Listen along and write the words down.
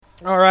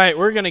All right,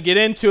 we're going to get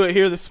into it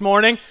here this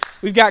morning.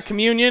 We've got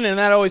communion, and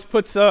that always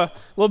puts a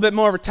little bit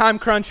more of a time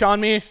crunch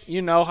on me.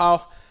 You know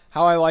how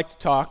I like to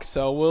talk,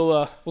 so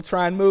we'll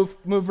try and move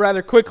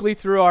rather quickly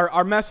through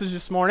our message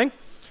this morning.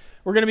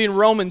 We're going to be in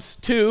Romans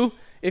 2.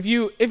 If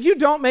you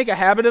don't make a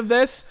habit of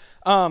this,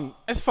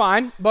 it's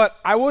fine, but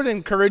I would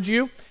encourage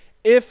you,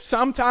 if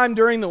sometime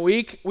during the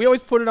week, we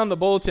always put it on the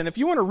bulletin, if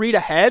you want to read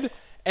ahead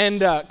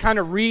and kind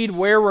of read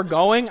where we're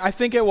going, I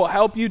think it will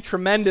help you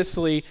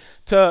tremendously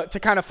to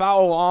kind of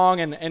follow along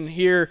and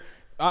hear,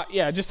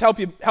 just help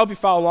you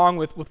follow along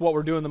with what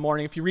we're doing in the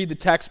morning if you read the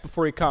text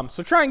before you come.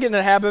 So try and get in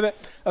the habit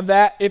of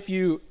that if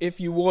you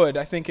would.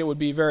 I think it would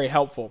be very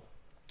helpful.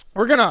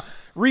 We're going to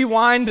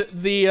rewind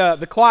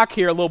the clock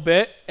here a little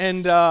bit,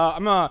 and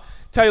I'm going to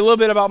tell you a little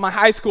bit about my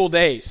high school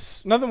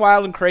days. Nothing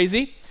wild and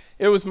crazy.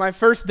 It was my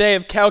first day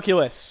of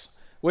calculus,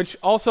 which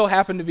also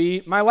happened to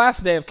be my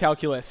last day of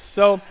calculus.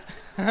 So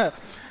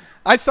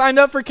I signed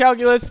up for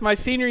calculus my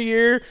senior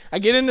year. I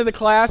get into the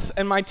class,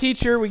 and my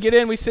teacher, we get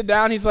in, we sit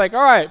down. He's like,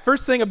 all right,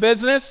 first thing of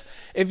business,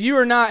 if you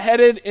are not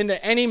headed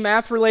into any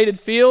math-related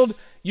field,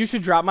 you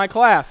should drop my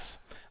class.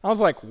 I was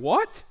like,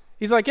 what?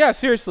 He's like, yeah,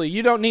 seriously,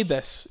 you don't need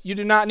this. You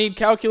do not need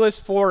calculus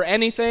for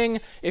anything.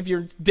 If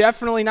you're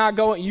definitely not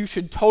going, you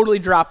should totally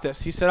drop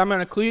this. He said, I'm going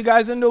to clue you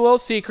guys into a little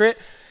secret.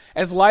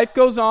 As life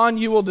goes on,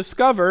 you will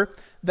discover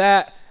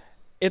that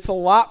it's a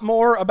lot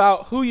more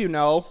about who you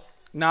know,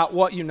 not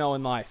what you know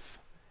in life.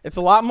 It's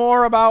a lot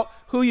more about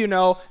who you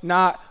know,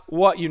 not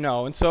what you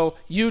know. And so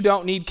you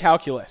don't need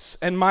calculus.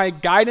 And my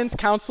guidance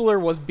counselor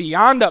was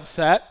beyond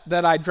upset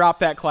that I dropped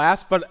that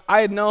class, but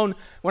I had known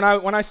when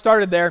I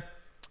started there,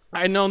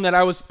 I had known that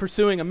I was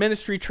pursuing a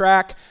ministry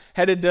track,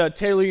 headed to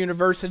Taylor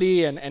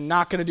University and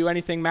not going to do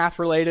anything math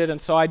related,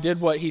 and so I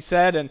did what he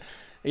said, and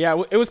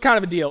yeah, it was kind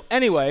of a deal.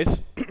 Anyways,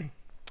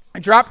 I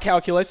dropped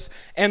calculus,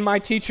 and my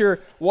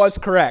teacher was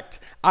correct.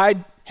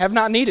 I have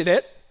not needed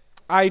it.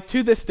 I,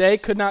 to this day,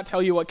 could not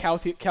tell you what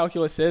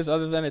calculus is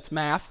other than it's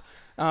math.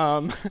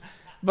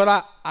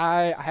 But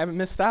I haven't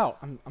missed out.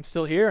 I'm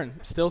still here and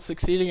still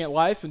succeeding at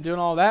life and doing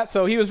all that.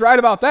 So he was right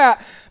about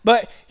that.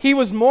 But he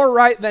was more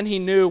right than he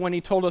knew when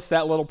he told us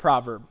that little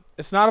proverb.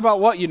 It's not about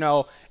what you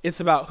know, it's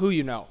about who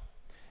you know.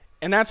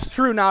 And that's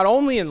true not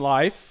only in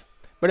life,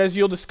 but as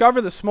you'll discover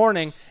this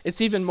morning,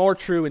 it's even more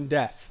true in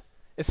death.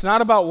 It's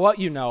not about what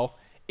you know,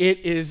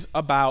 it is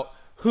about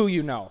who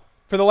you know.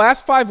 For the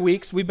last 5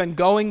 weeks, we've been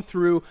going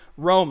through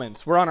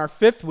Romans. We're on our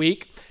 5th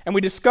week, and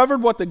we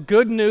discovered what the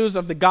good news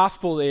of the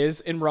gospel is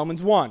in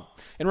Romans 1.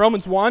 In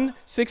Romans 1,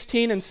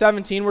 16 and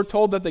 17, we're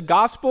told that the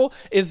gospel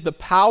is the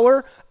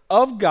power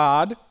of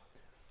God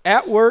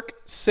at work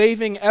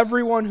saving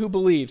everyone who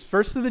believes,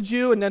 first to the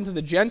Jew and then to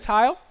the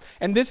Gentile.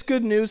 And this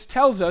good news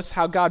tells us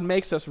how God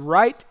makes us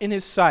right in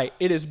his sight.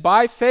 It is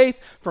by faith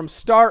from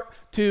start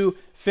to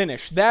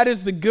finish. That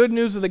is the good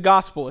news of the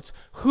gospel. It's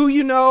who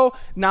you know,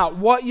 not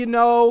what you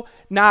know,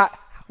 not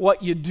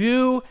what you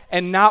do,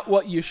 and not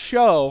what you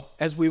show,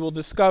 as we will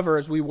discover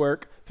as we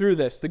work through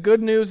this. The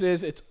good news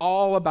is it's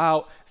all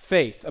about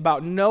faith,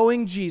 about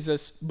knowing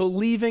Jesus,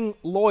 believing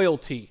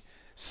loyalty,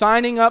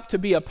 signing up to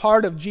be a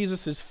part of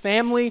Jesus'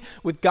 family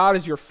with God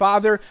as your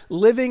Father,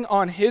 living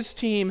on his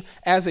team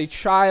as a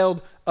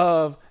child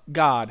of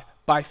God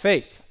by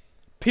faith.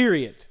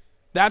 Period.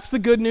 That's the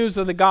good news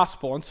of the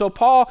gospel. And so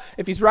Paul,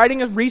 if he's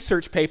writing a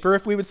research paper,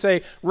 if we would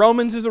say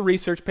Romans is a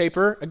research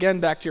paper, again,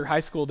 back to your high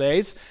school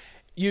days,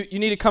 you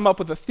need to come up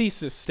with a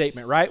thesis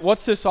statement, right?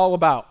 What's this all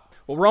about?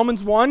 Well,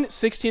 Romans 1,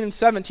 16 and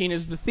 17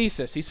 is the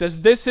thesis. He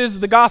says, this is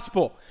the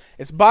gospel.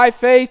 It's by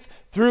faith,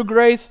 through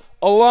grace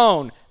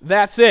alone.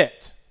 That's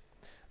it.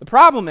 The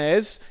problem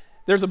is,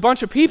 there's a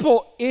bunch of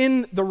people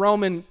in the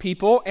Roman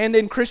people and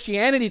in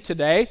Christianity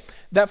today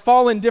that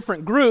fall in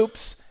different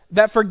groups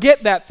that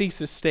forget that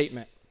thesis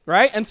statement.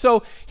 Right? And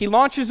so he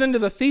launches into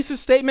the thesis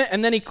statement,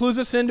 and then he clues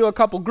us into a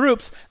couple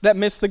groups that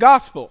miss the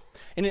gospel.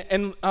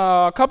 And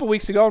a couple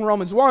weeks ago in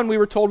Romans 1, we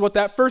were told what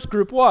that first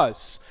group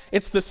was.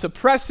 It's the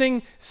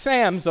suppressing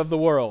Sams of the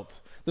world.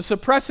 The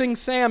suppressing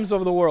Sams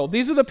of the world.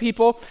 These are the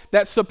people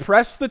that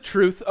suppress the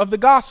truth of the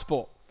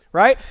gospel.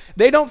 Right?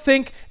 They don't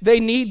think they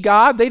need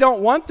God. They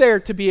don't want there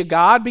to be a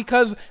God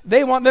because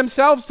they want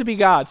themselves to be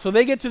God. So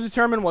they get to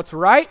determine what's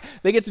right.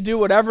 They get to do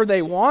whatever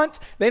they want.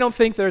 They don't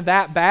think they're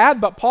that bad.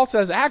 But Paul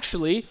says,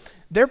 actually,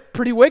 they're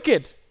pretty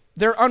wicked.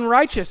 They're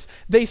unrighteous.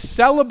 They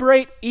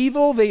celebrate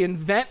evil. They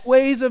invent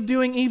ways of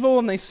doing evil,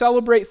 and they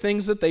celebrate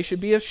things that they should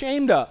be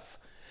ashamed of.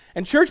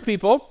 And church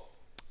people,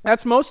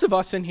 that's most of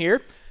us in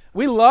here,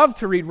 we love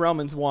to read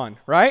Romans 1,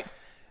 right?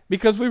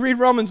 Because we read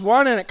Romans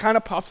 1 and it kind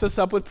of puffs us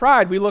up with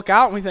pride. We look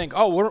out and we think,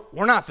 oh,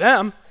 we're not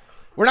them.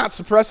 We're not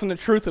suppressing the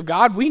truth of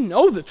God. We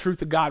know the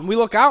truth of God. And we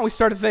look out and we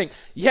start to think,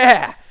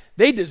 yeah,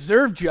 they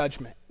deserve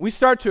judgment. We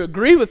start to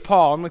agree with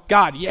Paul and with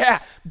God.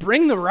 Yeah,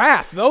 bring the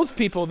wrath. Those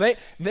people, they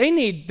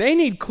need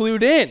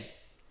clued in.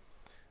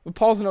 But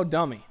Paul's no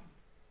dummy.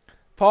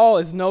 Paul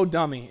is no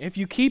dummy. If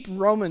you keep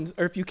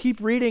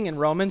reading in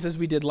Romans as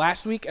we did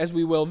last week, as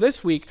we will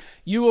this week,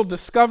 you will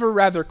discover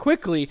rather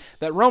quickly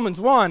that Romans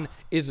 1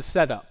 is a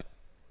setup.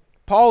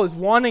 Paul is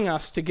wanting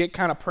us to get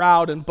kind of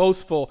proud and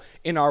boastful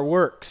in our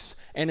works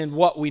and in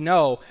what we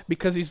know,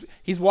 because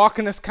he's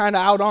walking us kind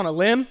of out on a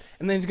limb,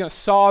 and then he's going to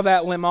saw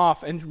that limb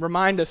off and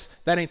remind us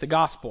that ain't the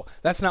gospel.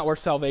 That's not where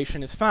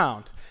salvation is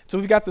found. So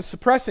we've got the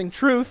suppressing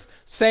truth,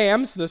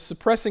 Sams, the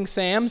suppressing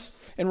Sams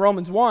in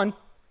Romans 1.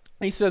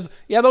 He says,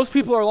 yeah, those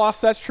people are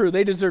lost, that's true.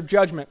 They deserve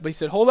judgment. But he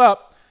said, hold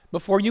up.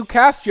 Before you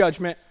cast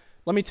judgment,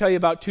 let me tell you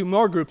about two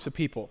more groups of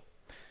people.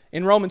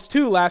 In Romans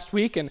 2 last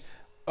week, and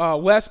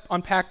Wes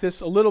unpacked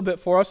this a little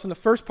bit for us in the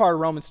first part of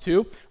Romans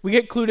 2, we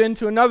get clued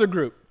into another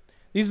group.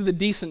 These are the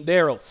decent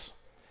Daryls.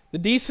 The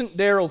decent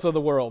Daryls of the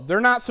world. They're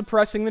not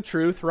suppressing the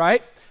truth,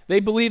 right? They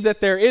believe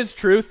that there is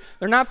truth.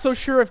 They're not so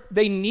sure if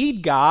they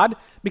need God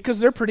because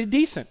they're pretty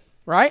decent,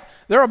 right?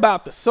 They're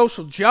about the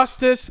social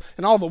justice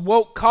and all the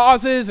woke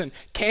causes and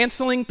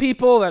canceling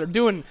people that are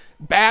doing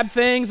bad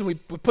things. And we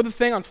put the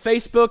thing on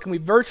Facebook and we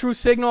virtue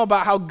signal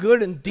about how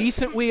good and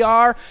decent we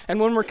are.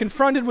 And when we're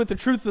confronted with the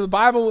truth of the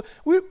Bible,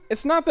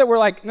 it's not that we're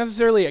like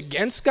necessarily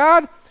against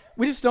God.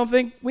 We just don't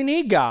think we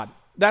need God.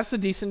 That's the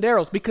decent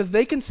Daryls, because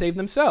they can save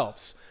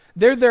themselves.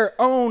 They're their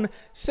own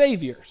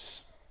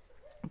saviors.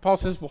 Paul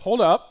says, well,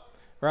 hold up,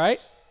 right?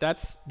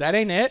 That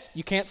ain't it.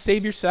 You can't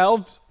save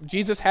yourselves.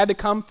 Jesus had to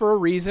come for a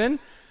reason.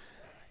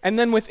 And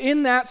then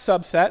within that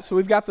subset, so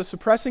we've got the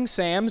suppressing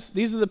Sams.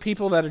 These are the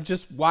people that are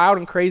just wild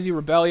and crazy,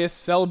 rebellious,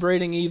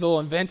 celebrating evil,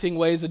 inventing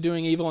ways of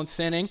doing evil and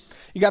sinning.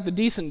 You got the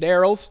decent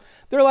Daryls.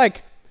 They're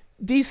like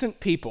decent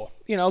people,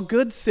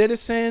 good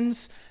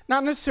citizens,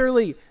 not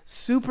necessarily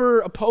super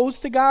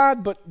opposed to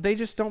God, but they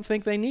just don't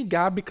think they need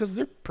God because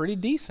they're pretty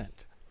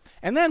decent.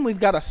 And then we've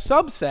got a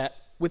subset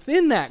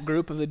within that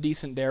group of the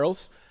decent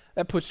Daryls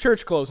that puts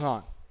church clothes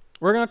on.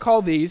 We're going to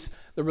call these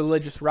the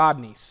religious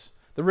Rodneys,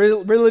 the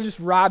religious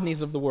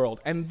Rodneys of the world.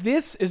 And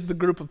this is the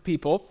group of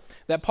people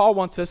that Paul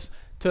wants us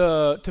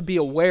to be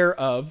aware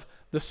of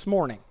this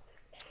morning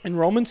in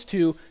Romans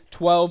 2,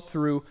 12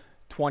 through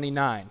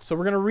 29. So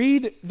we're going to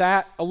read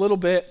that a little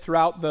bit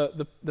throughout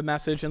the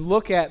message and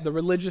look at the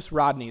religious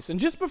Rodneys. And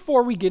just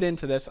before we get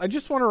into this, I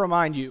just want to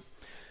remind you,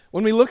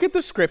 when we look at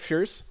the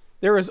scriptures,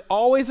 there is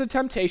always a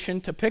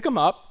temptation to pick them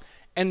up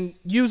and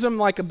use them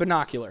like a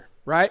binocular,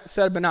 right? A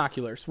set of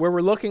binoculars, where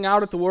we're looking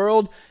out at the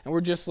world and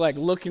we're just like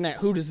looking at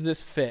who does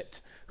this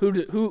fit?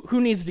 Who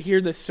needs to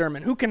hear this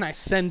sermon? Who can I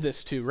send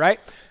this to, right?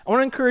 I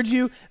want to encourage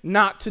you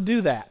not to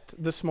do that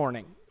this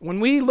morning. When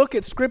we look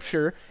at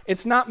Scripture,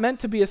 it's not meant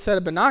to be a set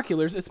of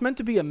binoculars. It's meant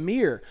to be a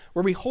mirror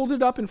where we hold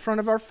it up in front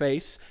of our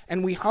face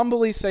and we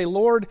humbly say,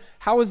 Lord,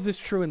 how is this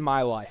true in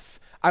my life?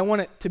 I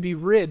want it to be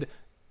rid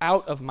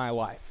out of my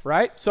life,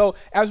 right? So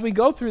as we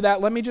go through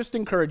that, let me just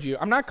encourage you.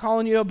 I'm not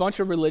calling you a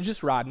bunch of religious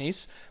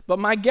Rodneys, but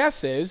my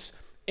guess is,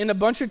 in a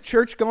bunch of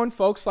church-going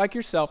folks like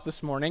yourself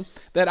this morning,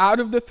 that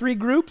out of the three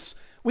groups,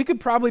 we could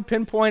probably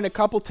pinpoint a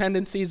couple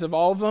tendencies of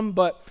all of them,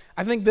 but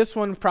I think this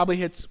one probably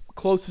hits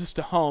closest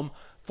to home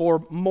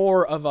for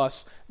more of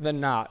us than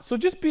not. So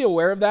just be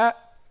aware of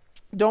that.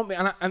 I'm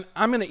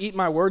going to eat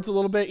my words a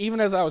little bit. Even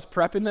as I was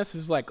prepping this, it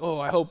was like, oh,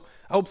 I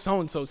hope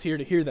so-and-so's here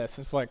to hear this.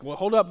 It's like, well,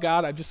 hold up,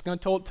 God. I'm just going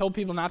to tell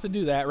people not to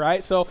do that,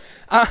 right? So,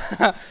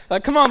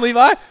 come on,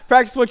 Levi.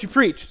 Practice what you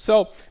preach.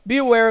 So be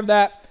aware of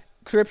that.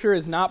 Scripture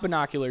is not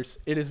binoculars.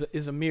 It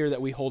is a mirror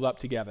that we hold up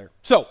together.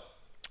 So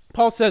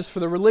Paul says, for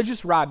the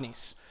religious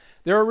Rodneys,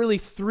 there are really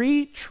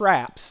three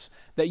traps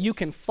that you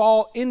can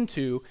fall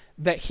into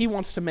that he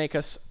wants to make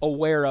us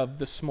aware of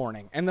this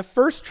morning. And the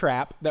first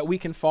trap that we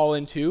can fall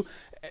into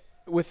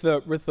with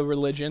the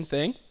religion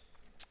thing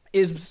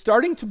is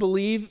starting to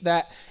believe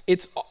that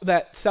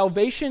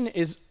salvation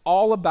is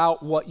all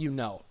about what you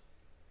know.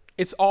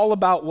 It's all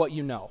about what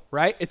you know,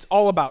 right? It's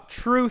all about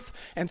truth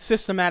and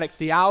systematic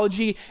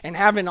theology and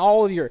having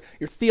all of your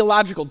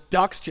theological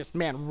ducks just,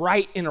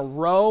 right in a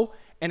row.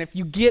 And if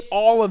you get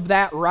all of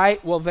that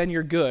right, well, then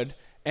you're good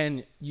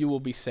and you will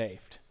be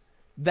saved.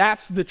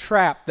 That's the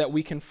trap that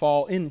we can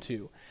fall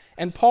into.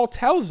 And Paul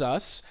tells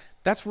us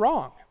that's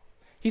wrong.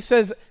 He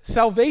says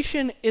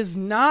salvation is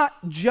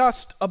not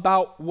just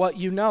about what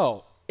you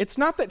know. It's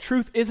not that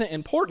truth isn't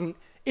important.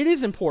 It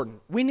is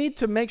important. We need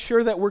to make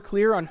sure that we're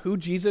clear on who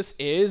Jesus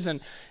is,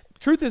 and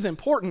truth is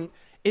important.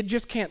 It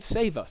just can't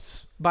save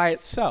us by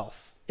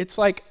itself. It's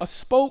like a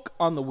spoke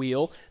on the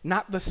wheel,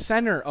 not the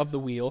center of the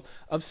wheel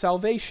of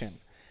salvation.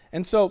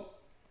 And so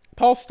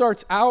Paul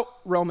starts out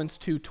Romans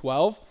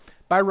 2:12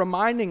 by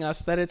reminding us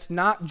that it's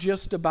not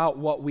just about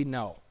what we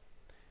know.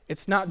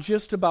 It's not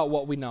just about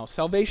what we know.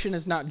 Salvation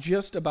is not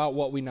just about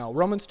what we know.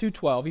 Romans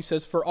 2:12, he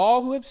says, "For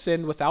all who have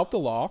sinned without the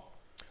law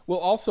will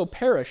also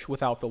perish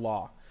without the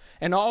law.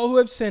 And all who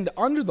have sinned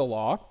under the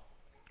law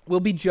will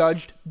be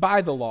judged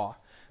by the law.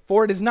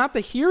 For it is not the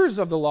hearers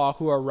of the law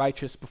who are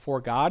righteous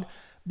before God,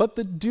 but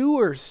the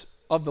doers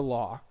of the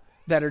law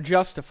that are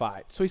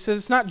justified." So he says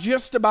it's not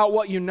just about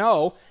what you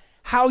know.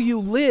 How you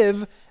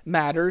live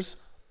matters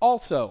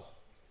also.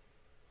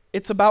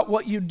 It's about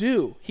what you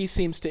do, he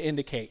seems to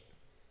indicate.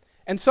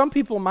 And some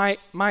people might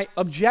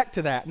object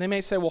to that. And they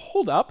may say, well,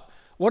 hold up.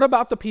 What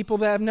about the people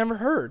that have never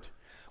heard?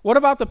 What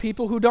about the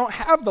people who don't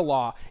have the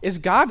law? Is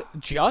God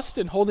just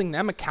in holding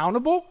them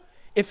accountable?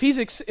 If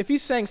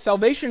he's saying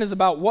salvation is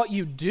about what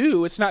you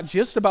do, it's not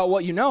just about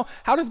what you know,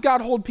 how does God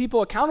hold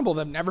people accountable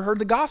that have never heard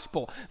the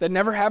gospel, that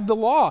never have the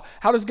law?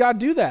 How does God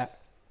do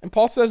that? And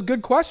Paul says,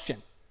 good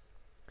question.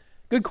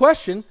 Good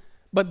question,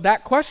 but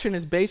that question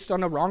is based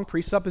on a wrong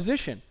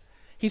presupposition.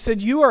 He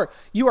said, you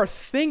are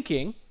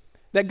thinking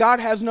that God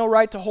has no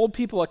right to hold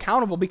people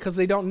accountable because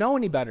they don't know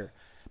any better.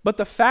 But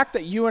the fact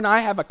that you and I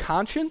have a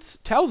conscience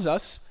tells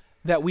us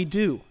that we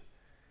do.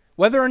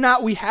 Whether or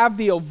not we have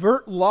the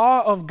overt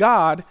law of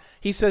God,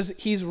 he says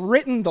he's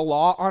written the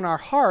law on our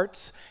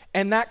hearts,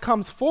 and that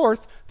comes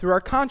forth through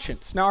our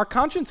conscience. Now, our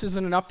conscience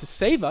isn't enough to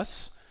save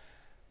us,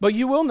 but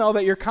you will know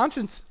that your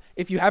conscience,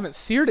 if you haven't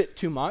seared it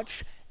too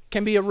much,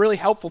 can be a really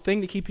helpful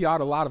thing to keep you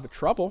out of a lot of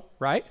trouble,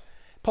 right?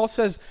 Paul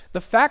says the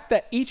fact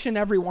that each and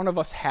every one of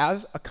us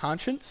has a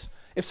conscience,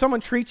 if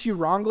someone treats you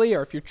wrongly,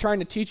 or if you're trying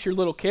to teach your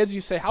little kids, you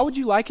say, how would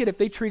you like it if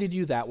they treated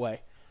you that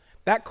way?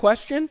 That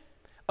question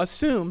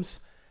assumes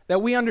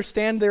that we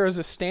understand there is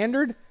a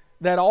standard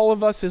that all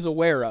of us is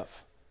aware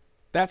of.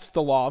 That's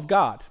the law of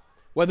God.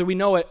 Whether we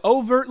know it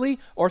overtly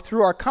or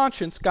through our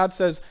conscience, God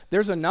says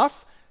there's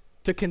enough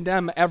to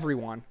condemn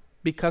everyone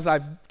because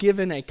I've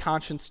given a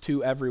conscience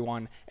to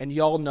everyone, and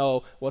y'all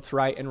know what's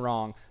right and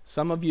wrong.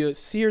 Some of you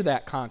sear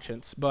that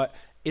conscience, but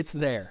it's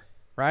there,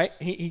 right?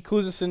 He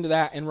clues us into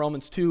that in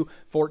Romans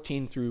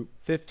 2:14 through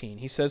 15.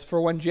 He says, for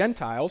when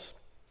Gentiles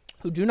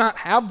who do not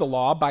have the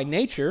law by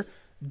nature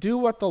do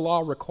what the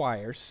law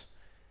requires,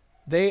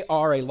 they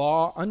are a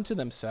law unto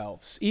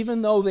themselves,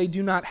 even though they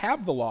do not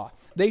have the law.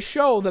 They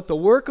show that the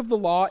work of the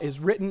law is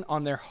written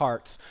on their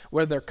hearts,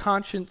 where their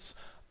conscience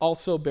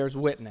also bears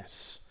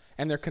witness,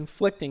 and their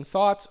conflicting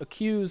thoughts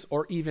accuse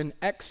or even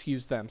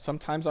excuse them.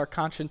 Sometimes our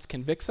conscience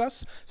convicts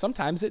us,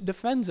 sometimes it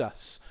defends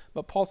us.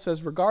 But Paul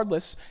says,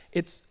 regardless,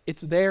 it's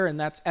there, and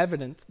that's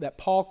evidence that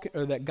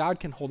that God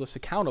can hold us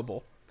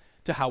accountable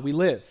to how we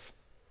live.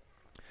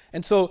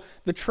 And so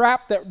the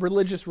trap that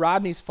religious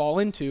Rodneys fall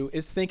into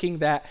is thinking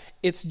that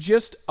it's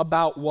just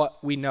about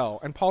what we know.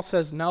 And Paul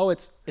says, no,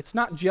 it's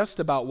not just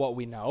about what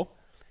we know.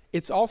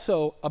 It's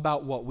also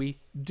about what we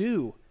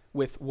do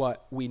with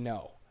what we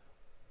know.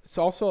 It's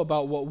also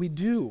about what we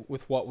do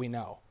with what we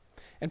know.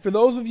 And for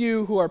those of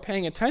you who are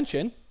paying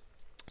attention,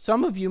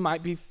 some of you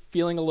might be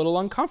feeling a little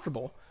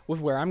uncomfortable with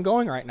where I'm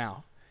going right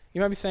now.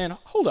 You might be saying,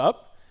 hold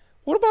up,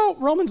 what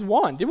about Romans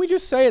 1? Didn't we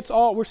just say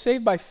we're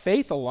saved by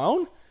faith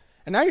alone?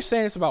 And now you're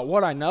saying it's about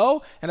what I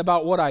know and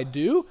about what I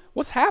do?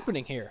 What's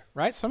happening here,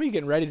 right? Some of you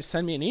getting ready to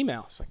send me an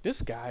email. It's like,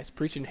 this guy's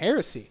preaching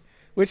heresy,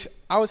 which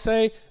I would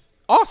say,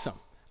 awesome.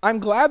 I'm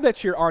glad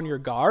that you're on your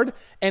guard.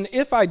 And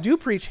if I do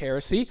preach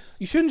heresy,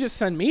 you shouldn't just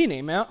send me an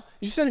email.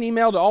 You should send an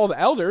email to all the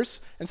elders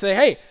and say,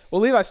 hey, what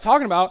Levi's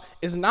talking about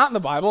is not in the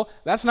Bible.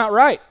 That's not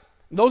right.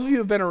 Those of you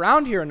who have been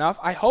around here enough,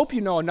 I hope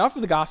you know enough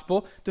of the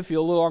gospel to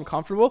feel a little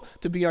uncomfortable,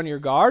 to be on your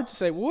guard, to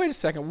say, well, wait a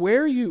second,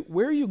 where are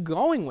you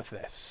going with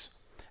this?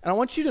 And I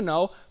want you to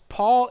know,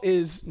 Paul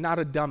is not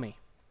a dummy.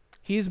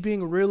 He's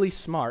being really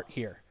smart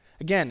here.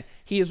 Again,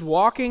 he is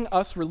walking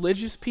us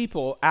religious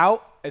people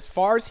out as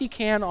far as he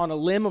can on a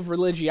limb of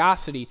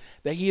religiosity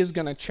that he is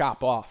going to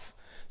chop off.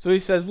 So he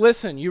says,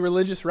 listen, you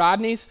religious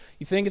Rodneys,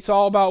 you think it's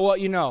all about what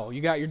you know.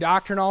 You got your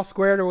doctrine all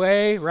squared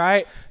away,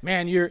 right?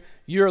 Man, you're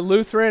a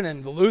Lutheran,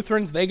 and the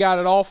Lutherans, they got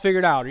it all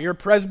figured out. Or you're a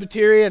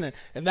Presbyterian,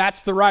 and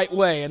that's the right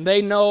way. And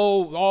they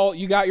know all,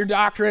 you got your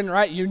doctrine,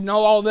 right? You know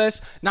all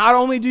this. Not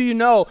only do you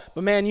know,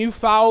 but man, you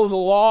follow the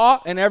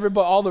law, and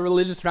all the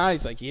religious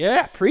Rodneys like,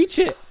 yeah, preach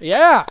it.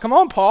 Yeah, come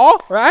on, Paul,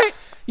 right?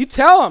 You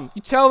tell them.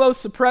 You tell those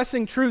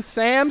suppressing truth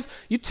Sams.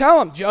 You tell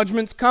them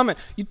judgment's coming.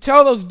 You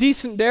tell those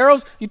decent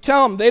Daryls. You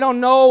tell them they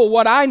don't know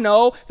what I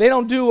know. They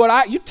don't do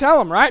what you tell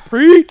them, right?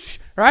 Preach,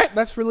 right?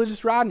 That's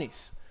religious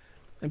Rodneys.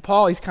 And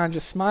Paul, he's kind of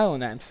just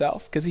smiling at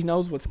himself because he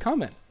knows what's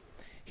coming.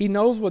 He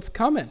knows what's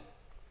coming.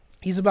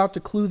 He's about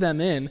to clue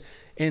them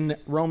in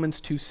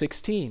Romans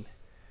 2:16.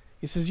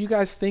 He says, you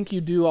guys think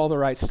you do all the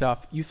right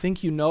stuff. You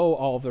think you know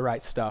all the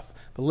right stuff.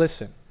 But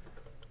listen.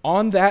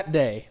 On that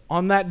day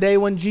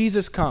when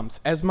Jesus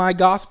comes, as my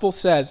gospel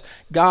says,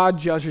 God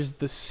judges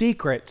the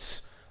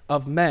secrets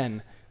of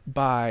men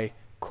by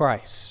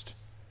Christ.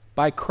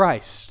 By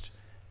Christ.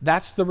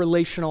 That's the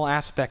relational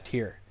aspect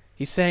here.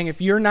 He's saying if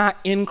you're not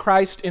in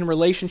Christ, in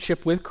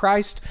relationship with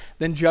Christ,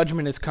 then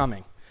judgment is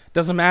coming.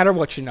 Doesn't matter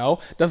what you know.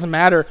 Doesn't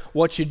matter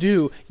what you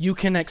do. You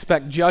can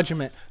expect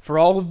judgment for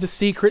all of the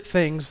secret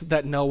things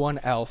that no one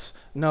else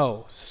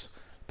knows.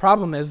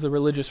 Problem is, the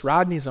religious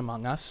Rodneys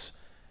among us,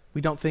 we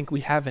don't think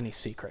we have any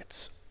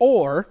secrets.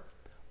 Or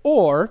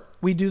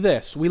we do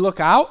this. We look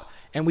out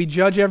and we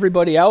judge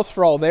everybody else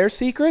for all their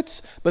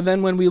secrets, but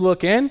then when we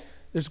look in,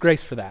 there's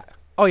grace for that.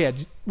 Oh yeah,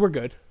 we're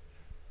good.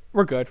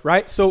 We're good,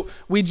 right? So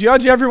we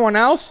judge everyone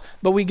else,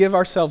 but we give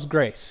ourselves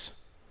grace.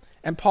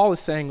 And Paul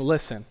is saying,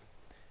 listen,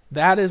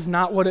 that is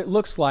not what it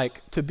looks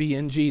like to be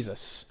in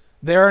Jesus.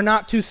 There are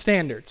not two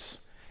standards.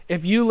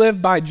 If you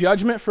live by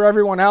judgment for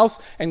everyone else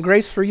and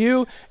grace for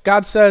you,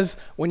 God says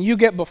when you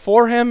get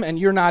before him and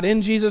you're not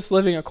in Jesus,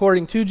 living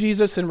according to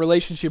Jesus, in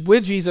relationship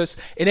with Jesus,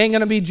 it ain't going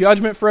to be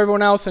judgment for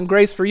everyone else and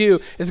grace for you.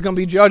 It's going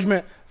to be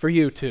judgment for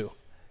you too.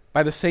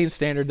 by the same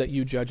standard that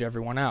you judge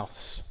everyone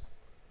else.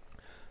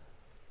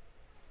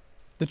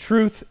 The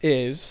truth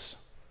is,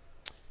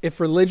 if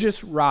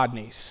religious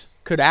Rodneys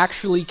could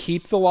actually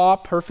keep the law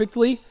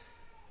perfectly,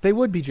 they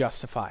would be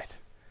justified.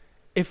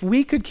 If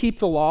we could keep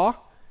the law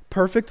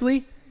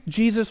perfectly,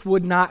 Jesus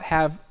would not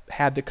have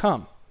had to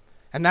come.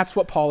 And that's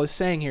what Paul is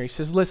saying here. He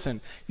says,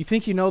 listen, you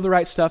think you know the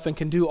right stuff and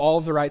can do all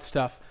of the right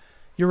stuff,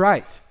 you're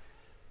right.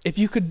 If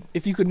you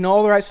could know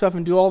all the right stuff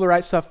and do all the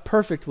right stuff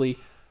perfectly,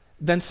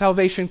 then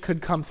salvation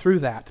could come through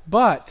that.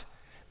 But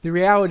the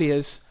reality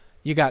is,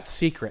 you got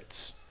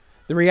secrets.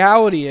 The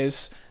reality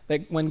is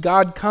that when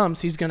God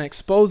comes, he's going to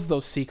expose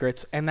those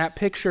secrets, and that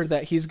picture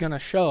that he's going to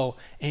show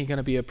ain't going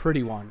to be a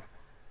pretty one.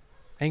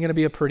 Ain't going to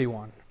be a pretty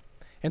one.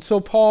 And so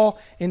Paul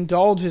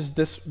indulges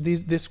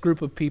this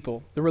group of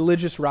people, the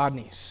religious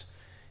Rodneys.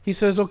 He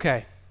says,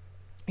 okay,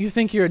 you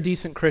think you're a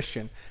decent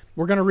Christian.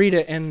 We're going to read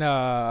it in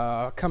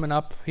coming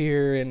up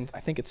here in, I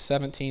think it's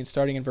 17,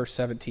 starting in verse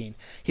 17.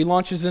 He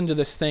launches into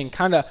this thing,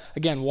 kind of,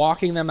 again,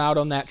 walking them out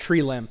on that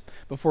tree limb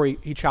before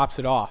he chops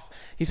it off.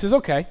 He says,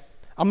 okay,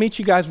 I'll meet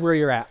you guys where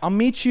you're at. I'll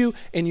meet you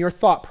in your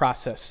thought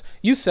process.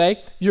 You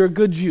say you're a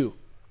good Jew.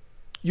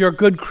 You're a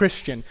good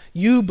Christian.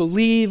 You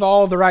believe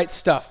all the right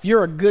stuff.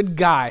 You're a good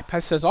guy.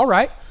 Paul says, all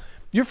right,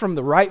 you're from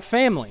the right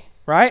family,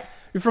 right?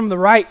 You're from the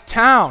right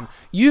town.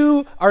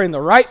 You are in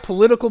the right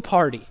political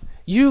party.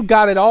 You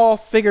got it all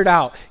figured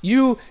out.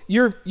 You're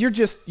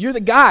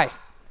the guy.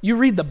 You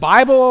read the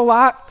Bible a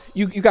lot.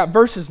 You got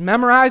verses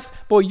memorized.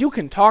 Boy, you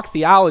can talk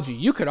theology.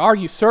 You could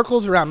argue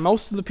circles around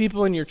most of the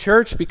people in your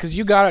church because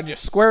you got it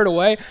just squared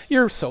away.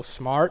 You're so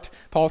smart,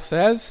 Paul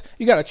says.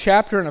 You got a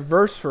chapter and a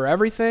verse for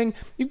everything.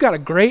 You've got a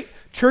great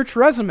church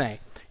resume.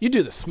 You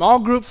do the small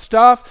group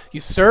stuff.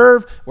 You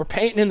serve. We're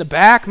painting in the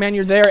back. Man,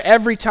 you're there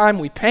every time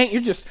we paint.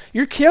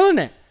 You're killing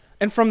it.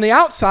 And from the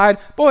outside,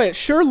 boy, it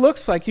sure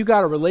looks like you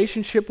got a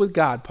relationship with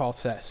God, Paul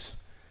says.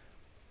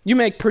 You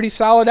make pretty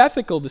solid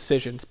ethical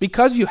decisions.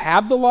 Because you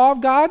have the law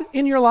of God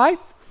in your life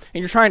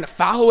and you're trying to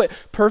follow it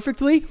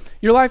perfectly,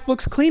 your life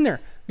looks cleaner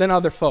than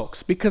other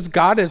folks because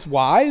God is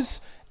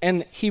wise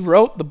and he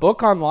wrote the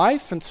book on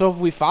life. And so if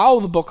we follow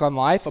the book on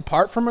life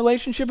apart from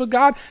relationship with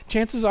God,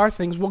 chances are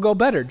things will go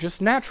better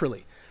just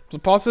naturally. So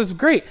Paul says,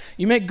 great,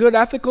 you make good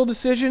ethical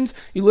decisions,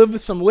 you live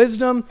with some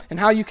wisdom in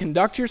how you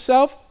conduct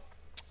yourself,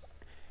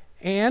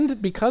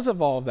 and because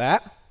of all of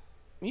that,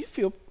 you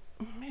feel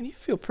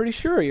pretty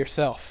sure of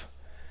yourself.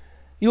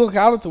 You look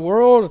out at the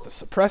world, at the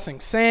suppressing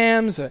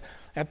Sams,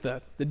 at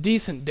the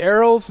decent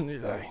Daryls,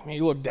 and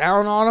you look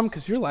down on them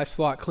because your life's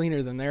a lot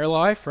cleaner than their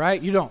life, right?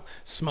 You don't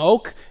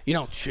smoke, you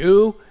don't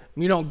chew,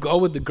 you don't go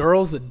with the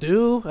girls that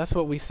do. That's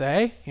what we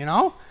say,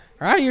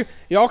 right?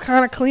 You're all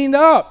kind of cleaned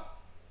up.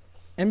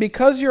 And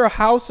because your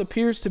house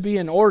appears to be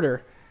in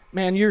order,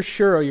 man, you're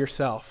sure of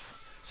yourself.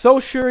 So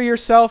sure of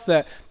yourself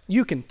that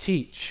you can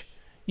teach.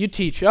 You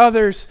teach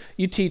others,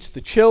 you teach the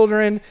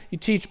children, you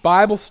teach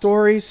Bible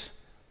stories.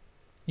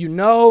 You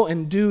know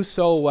and do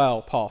so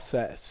well, Paul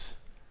says.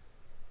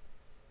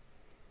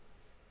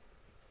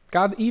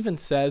 God even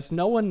says,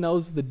 no one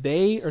knows the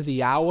day or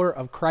the hour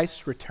of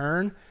Christ's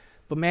return,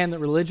 but man, the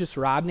religious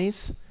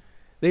Rodneys,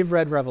 they've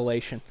read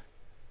Revelation.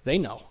 They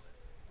know.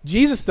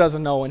 Jesus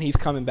doesn't know when he's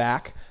coming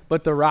back,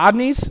 but the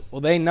Rodneys,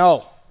 well, they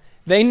know.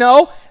 They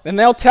know, and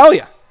they'll tell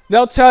you.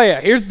 They'll tell you,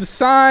 here's the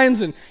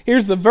signs, and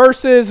here's the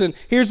verses, and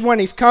here's when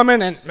he's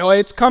coming, and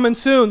it's coming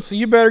soon, so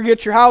you better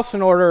get your house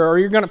in order or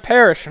you're going to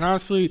perish. And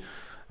honestly,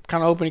 I'm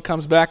kind of hoping he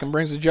comes back and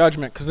brings a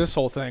judgment because this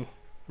whole thing,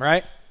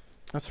 right?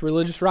 That's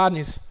religious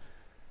Rodneys.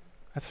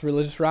 That's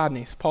religious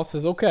Rodneys. Paul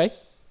says, okay,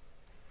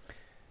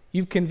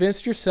 you've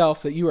convinced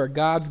yourself that you are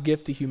God's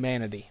gift to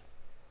humanity.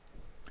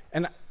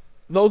 And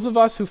those of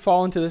us who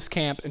fall into this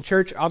camp, in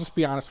church, I'll just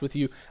be honest with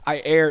you, I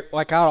err,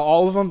 like out of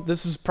all of them,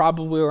 this is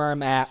probably where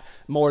I'm at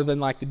more than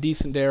like the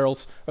decent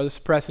Daryls or the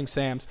suppressing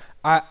Sams.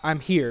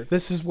 I'm here.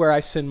 This is where I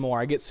sin more.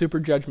 I get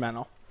super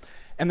judgmental.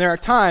 And there are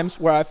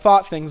times where I've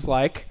thought things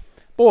like,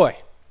 boy,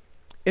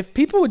 if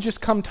people would just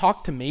come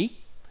talk to me,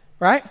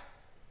 right?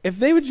 If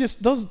they would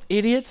just, those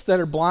idiots that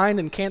are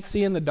blind and can't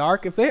see in the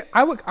dark,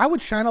 I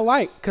would shine a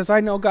light because I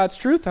know God's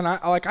truth and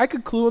I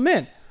could clue them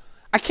in.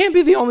 I can't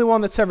be the only one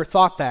that's ever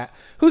thought that.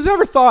 Who's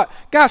ever thought,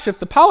 gosh, if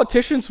the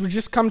politicians would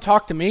just come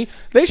talk to me,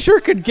 they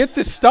sure could get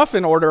this stuff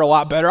in order a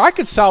lot better. I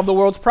could solve the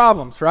world's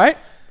problems, right?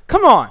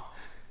 Come on.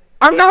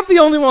 I'm not the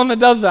only one that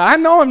does that. I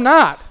know I'm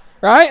not,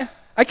 right?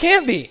 I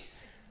can't be.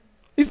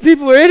 These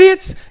people are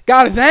idiots.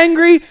 God is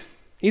angry.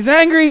 He's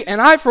angry,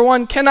 and I, for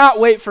one, cannot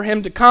wait for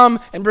him to come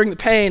and bring the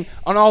pain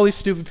on all these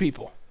stupid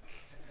people.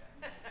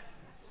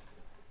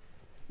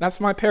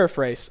 That's my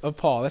paraphrase of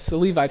Paul. That's the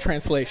Levi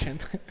translation.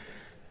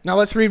 Now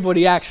let's read what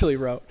he actually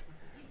wrote.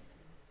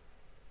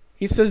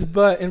 He says,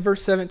 but in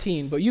verse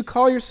 17, but you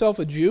call yourself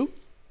a Jew,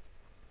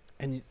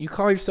 and you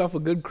call yourself a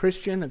good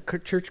Christian, a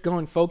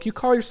church-going folk, you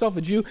call yourself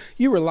a Jew,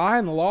 you rely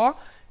on the law,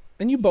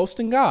 and you boast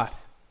in God.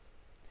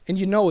 and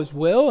you know His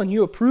will, and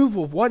you approve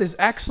of what is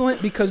excellent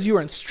because you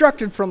are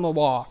instructed from the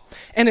law.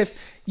 And if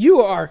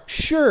you are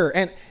sure,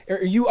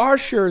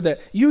 that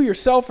you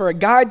yourself are a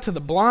guide to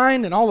the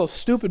blind and all those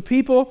stupid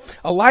people,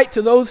 a light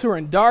to those who are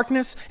in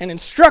darkness, an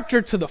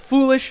instructor to the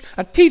foolish,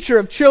 a teacher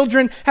of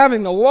children,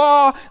 having the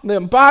law, the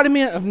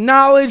embodiment of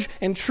knowledge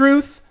and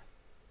truth,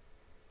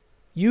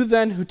 you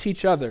then who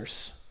teach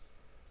others,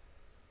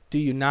 do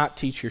you not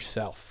teach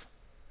yourself?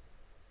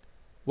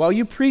 While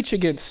you preach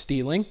against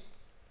stealing,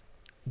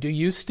 do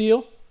you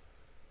steal? Do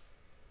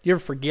you ever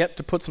forget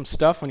to put some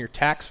stuff on your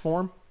tax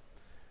form?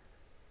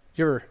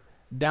 You ever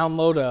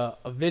download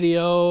a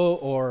video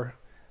or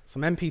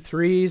some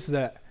MP3s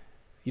that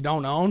you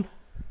don't own?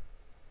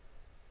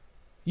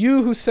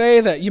 You who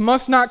say that you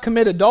must not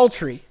commit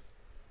adultery,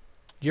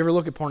 do you ever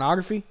look at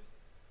pornography?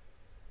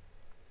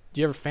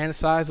 Do you ever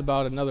fantasize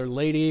about another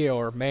lady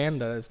or man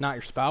that is not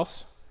your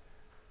spouse?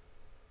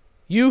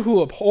 You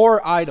who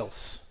abhor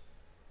idols,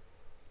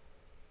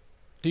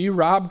 do you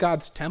rob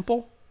God's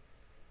temple?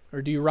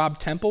 Or do you rob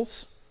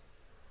temples?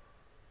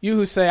 You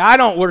who say, I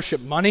don't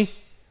worship money,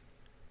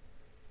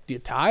 do you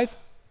tithe?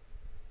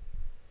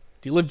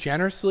 Do you live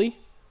generously?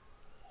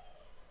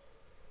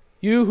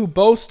 You who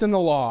boast in the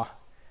law,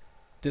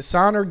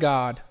 dishonor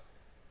God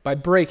by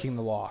breaking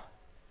the law.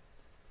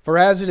 For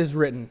as it is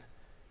written,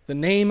 the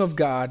name of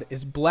God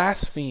is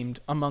blasphemed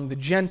among the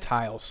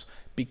Gentiles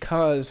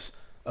because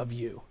of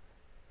you.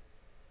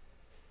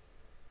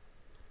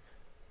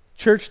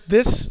 Church,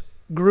 this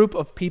group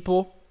of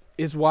people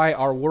is why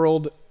our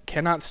world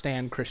cannot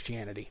stand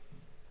Christianity.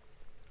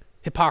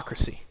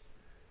 Hypocrisy.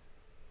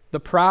 The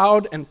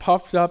proud and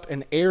puffed up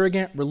and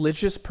arrogant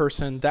religious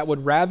person that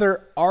would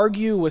rather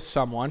argue with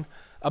someone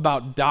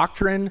about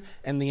doctrine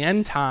and the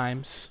end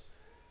times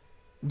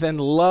than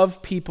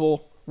love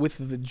people with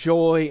the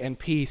joy and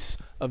peace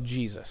of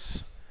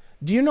Jesus.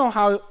 Do you know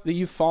how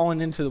you've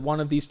fallen into one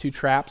of these two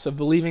traps of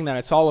believing that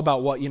it's all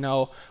about what you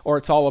know or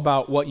it's all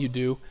about what you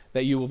do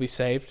that you will be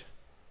saved?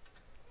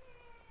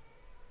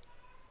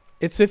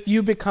 It's if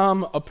you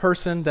become a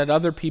person that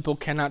other people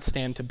cannot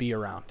stand to be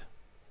around.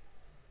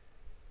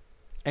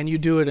 And you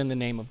do it in the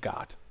name of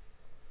God.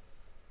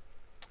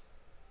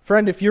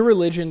 Friend, if your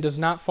religion does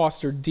not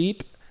foster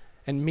deep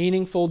and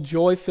meaningful,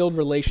 joy-filled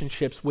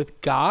relationships with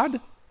God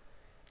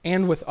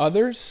and with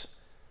others,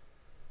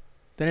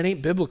 then it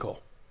ain't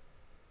biblical.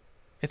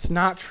 It's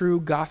not true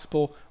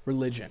gospel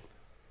religion.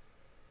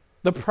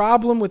 The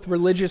problem with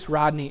religious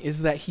Rodney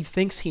is that he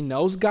thinks he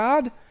knows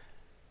God.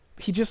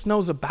 He just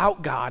knows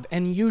about God,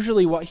 and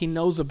usually what he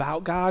knows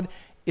about God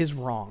is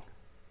wrong.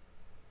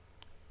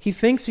 He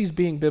thinks he's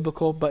being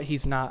biblical, but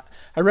he's not.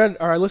 I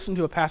listened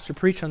to a pastor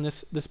preach on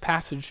this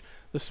passage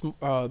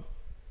that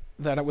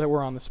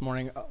we're on this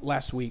morning,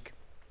 last week.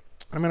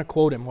 I'm going to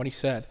quote him, what he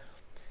said.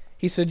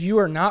 He said, you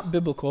are not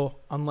biblical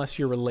unless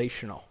you're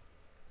relational.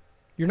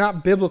 You're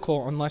not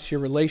biblical unless you're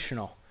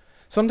relational.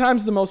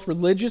 Sometimes the most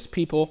religious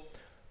people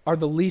are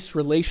the least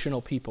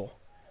relational people.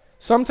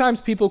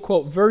 Sometimes people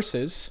quote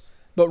verses,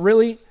 but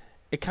really,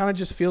 it kind of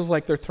just feels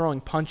like they're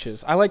throwing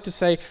punches. I like to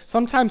say,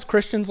 sometimes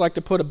Christians like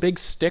to put a big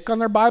stick on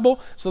their Bible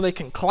so they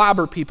can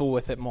clobber people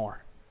with it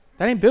more.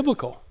 That ain't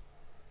biblical.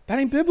 That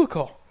ain't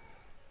biblical.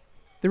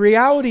 The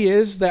reality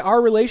is that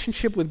our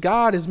relationship with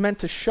God is meant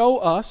to show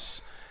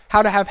us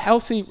how to have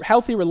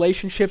healthy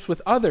relationships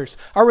with others.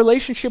 Our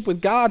relationship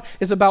with God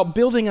is about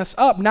building us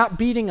up, not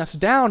beating us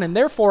down, and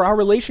therefore our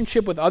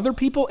relationship with other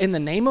people in the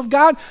name of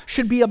God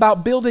should be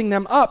about building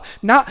them up,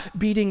 not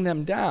beating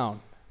them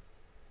down.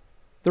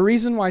 The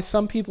reason why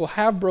some people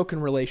have broken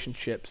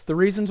relationships, the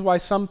reasons why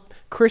some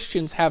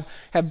Christians have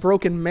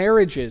broken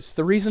marriages,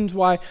 the reasons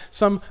why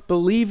some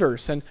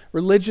believers and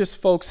religious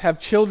folks have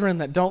children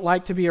that don't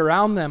like to be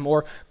around them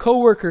or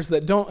coworkers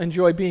that don't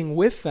enjoy being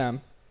with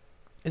them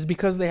is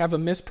because they have a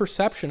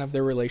misperception of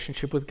their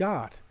relationship with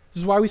God.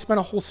 This is why we spent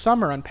a whole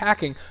summer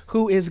unpacking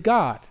who is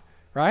God,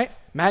 right?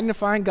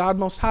 Magnifying God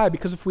Most High,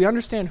 because if we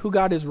understand who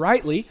God is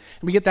rightly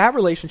and we get that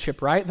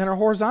relationship right, then our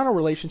horizontal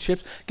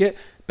relationships get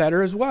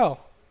better as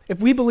well. If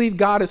we believe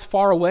God is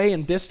far away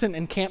and distant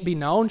and can't be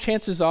known,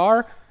 chances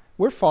are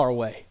we're far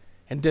away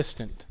and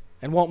distant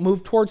and won't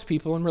move towards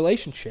people in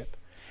relationship.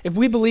 If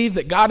we believe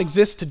that God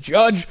exists to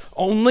judge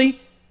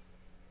only,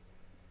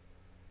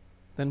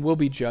 then we'll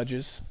be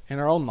judges in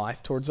our own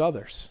life towards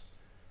others.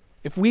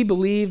 If we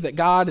believe that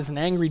God is an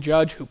angry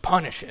judge who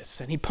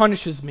punishes, and he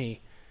punishes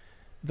me,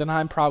 then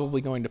I'm probably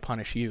going to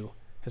punish you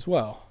as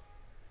well.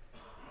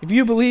 If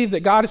you believe that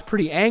God is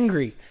pretty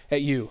angry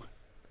at you,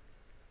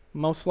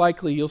 most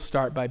likely you'll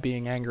start by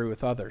being angry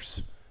with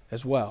others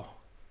as well.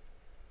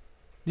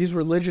 These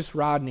religious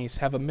Rodneys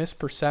have a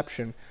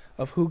misperception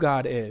of who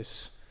God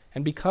is,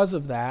 and because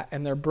of that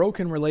and their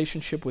broken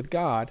relationship with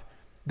God,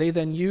 they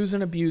then use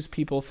and abuse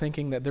people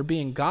thinking that they're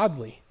being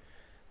godly,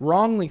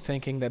 wrongly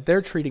thinking that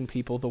they're treating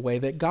people the way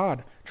that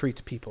God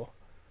treats people.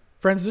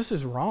 Friends, this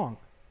is wrong.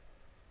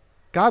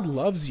 God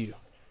loves you.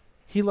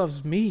 He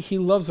loves me. He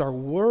loves our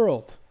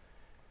world.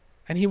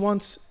 And he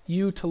wants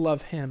you to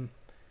love him.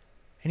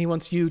 And he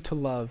wants you to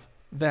love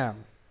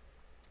them.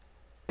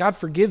 God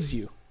forgives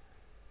you.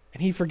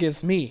 and he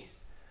forgives me.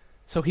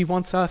 So he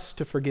wants us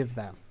to forgive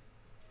them.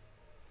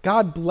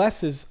 God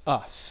blesses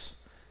us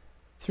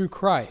through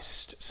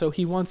Christ, so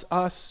he wants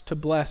us to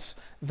bless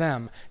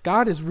them.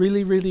 God is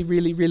really, really,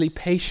 really, really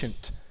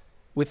patient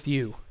with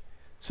you,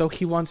 so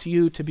he wants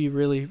you to be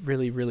really,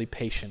 really, really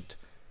patient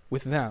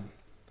with them.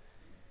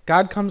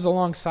 God comes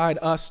alongside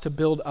us to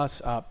build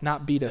us up,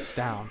 not beat us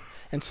down.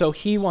 And so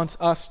he wants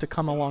us to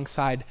come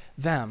alongside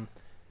them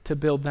to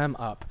build them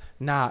up,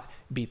 not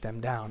beat them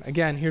down.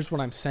 Again, here's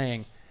what I'm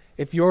saying.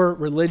 If your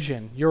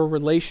religion, your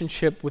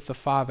relationship with the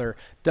Father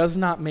does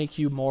not make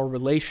you more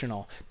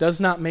relational,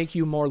 does not make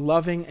you more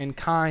loving and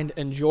kind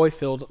and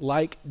joy-filled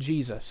like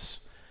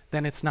Jesus,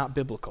 then it's not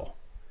biblical.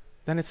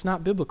 Then it's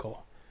not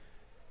biblical.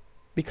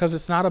 Because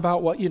it's not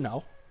about what you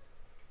know.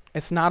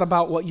 It's not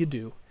about what you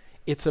do.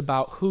 It's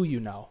about who you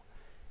know.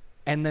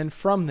 And then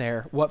from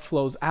there, what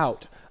flows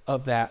out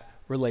of that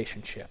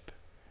relationship.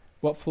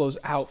 What flows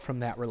out from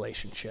that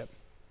relationship.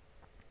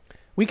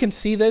 We can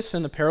see this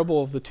in the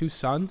parable of the two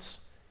sons.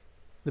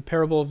 The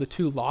parable of the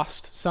two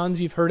lost sons.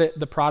 You've heard it,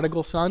 the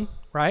prodigal son,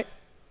 right?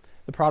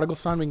 The prodigal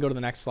son. We can go to the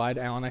next slide.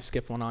 Alan, I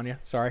skipped one on you.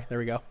 Sorry, there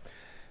we go.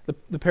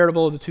 The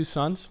parable of the two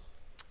sons,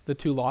 the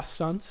two lost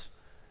sons.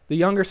 The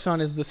younger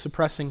son is the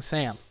suppressing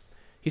Sam.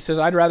 He says,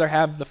 I'd rather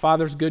have the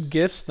father's good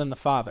gifts than the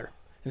father.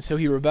 And so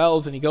he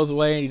rebels and he goes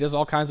away and he does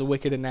all kinds of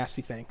wicked and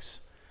nasty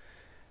things.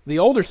 The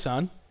older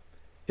son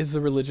is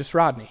the religious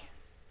Rodney,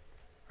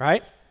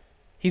 right?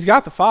 He's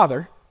got the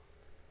father,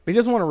 but he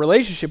doesn't want a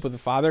relationship with the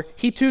Father.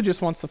 He too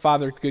just wants the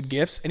Father's good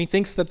gifts, and he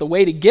thinks that the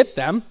way to get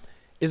them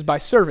is by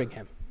serving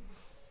him.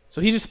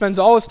 So he just spends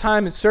all his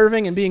time in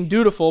serving and being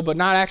dutiful, but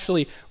not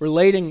actually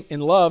relating in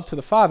love to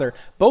the Father.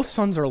 Both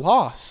sons are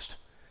lost.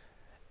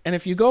 And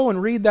if you go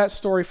and read that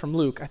story from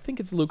Luke, I think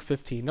it's Luke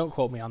 15, don't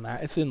quote me on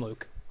that, it's in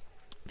Luke.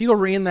 If you go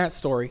read that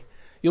story,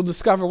 you'll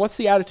discover what's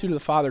the attitude of the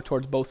Father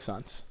towards both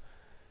sons.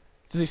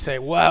 Does he say,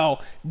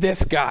 well,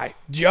 this guy,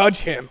 judge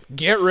him,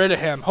 get rid of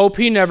him, hope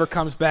he never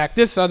comes back.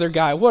 This other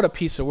guy, what a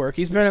piece of work.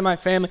 He's been in my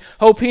family,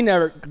 hope he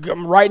never,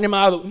 I'm writing him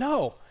out of the...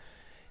 No.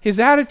 His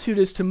attitude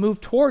is to move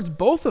towards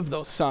both of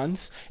those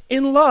sons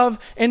in love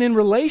and in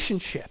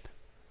relationship.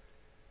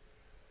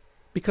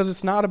 Because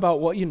it's not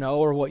about what you know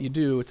or what you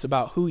do, it's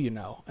about who you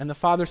know. And the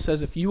Father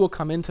says, if you will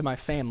come into my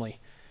family,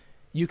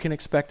 you can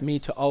expect me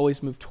to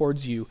always move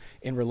towards you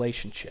in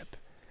relationship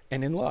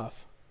and in love.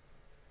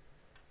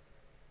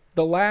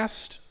 The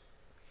last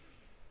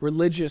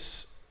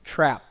religious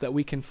trap that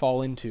we can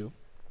fall into,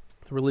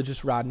 the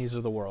religious Rodneys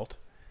of the world,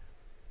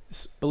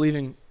 is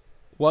believing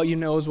what you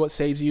know is what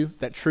saves you,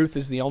 that truth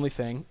is the only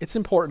thing. It's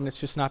important, it's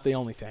just not the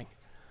only thing.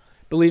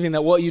 Believing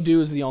that what you do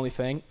is the only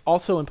thing,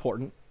 also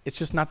important, it's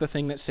just not the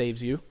thing that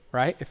saves you,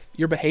 right? If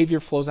your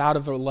behavior flows out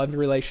of a loving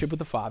relationship with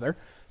the Father,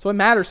 so it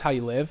matters how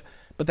you live,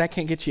 but that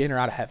can't get you in or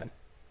out of heaven.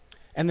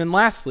 And then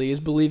lastly is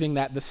believing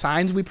that the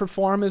signs we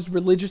perform as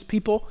religious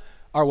people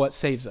are what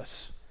saves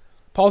us.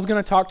 Paul's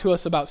going to talk to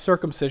us about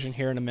circumcision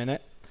here in a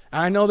minute.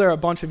 And I know there are a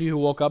bunch of you who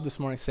woke up this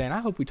morning saying, I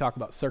hope we talk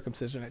about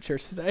circumcision at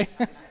church today.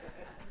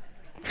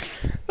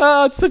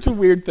 Oh, it's such a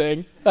weird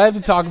thing. I have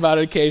to talk about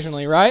it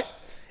occasionally, right?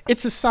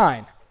 It's a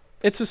sign.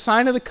 It's a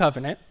sign of the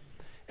covenant.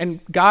 And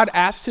God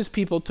asked his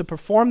people to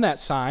perform that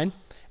sign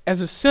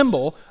as a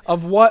symbol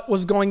of what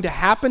was going to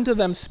happen to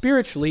them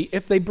spiritually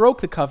if they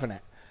broke the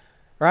covenant,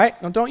 right?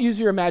 Now, don't use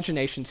your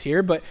imaginations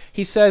here, but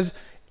he says,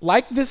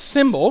 like this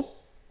symbol,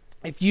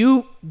 if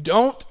you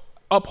don't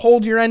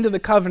uphold your end of the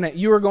covenant,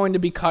 you are going to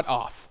be cut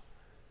off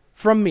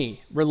from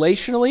me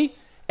relationally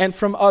and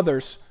from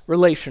others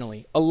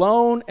relationally.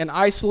 Alone and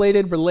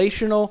isolated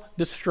relational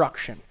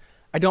destruction.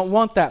 I don't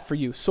want that for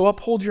you, so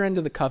uphold your end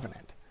of the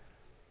covenant,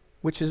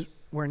 which is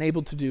we're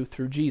enabled to do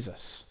through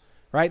Jesus,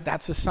 right?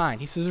 That's a sign.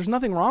 He says there's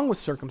nothing wrong with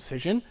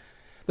circumcision.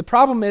 The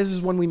problem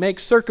is when we make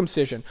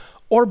circumcision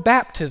or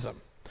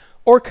baptism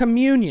or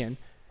communion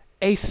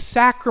a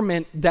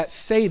sacrament that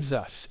saves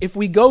us. If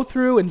we go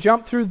through and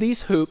jump through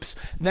these hoops,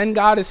 then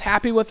God is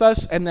happy with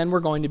us and then we're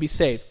going to be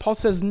saved. Paul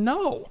says,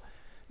 no.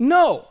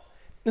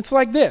 It's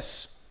like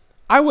this.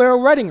 I wear a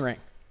wedding ring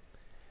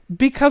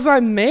because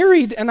I'm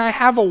married and I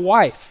have a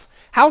wife.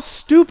 How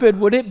stupid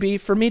would it be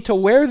for me to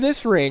wear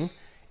this ring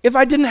if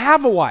I didn't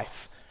have a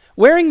wife?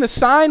 Wearing the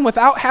sign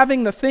without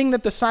having the thing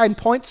that the sign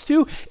points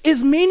to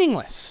is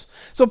meaningless.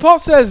 So Paul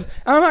says,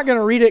 and I'm not going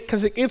to read it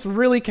because it gets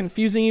really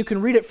confusing. You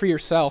can read it for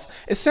yourself.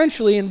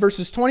 Essentially, in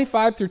verses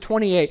 25 through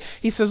 28,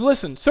 he says,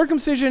 listen,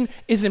 circumcision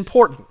is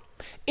important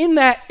in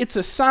that it's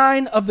a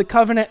sign of the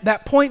covenant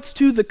that points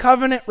to the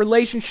covenant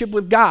relationship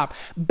with God.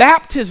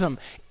 Baptism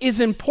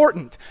is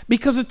important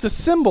because it's a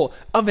symbol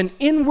of an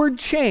inward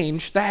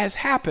change that has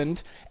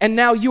happened, and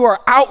now you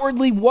are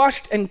outwardly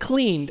washed and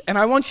cleaned. And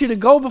I want you to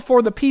go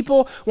before the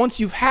people once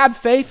you've had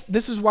faith.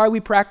 This is why we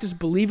practice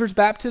believer's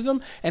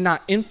baptism and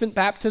not infant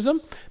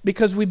baptism,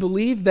 because we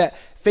believe that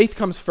faith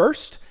comes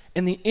first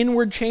and the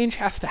inward change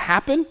has to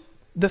happen.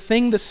 The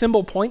thing the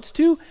symbol points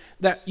to,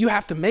 that you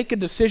have to make a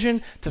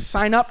decision to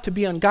sign up to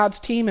be on God's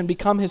team and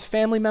become his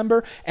family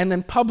member and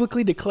then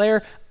publicly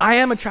declare, I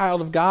am a child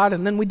of God,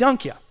 and then we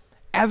dunk you.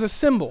 as a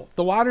symbol.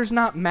 The water's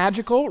not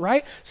magical,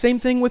 right? Same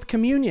thing with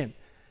communion.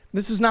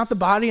 This is not the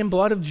body and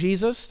blood of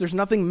Jesus. There's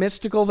nothing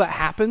mystical that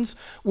happens.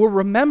 We're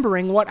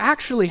remembering what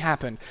actually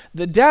happened,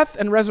 the death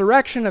and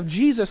resurrection of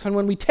Jesus. And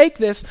when we take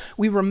this,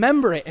 we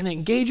remember it, and it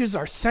engages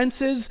our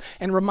senses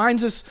and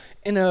reminds us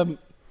in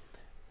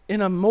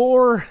a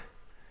more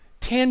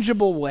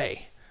tangible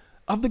way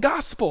of the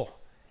gospel.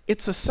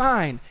 It's a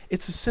sign.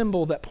 It's a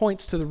symbol that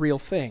points to the real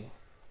thing.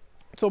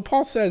 So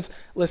Paul says,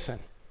 listen,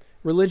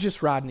 religious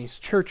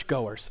Rodneys,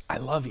 churchgoers, I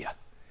love you.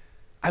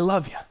 I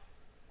love you.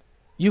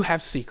 You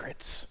have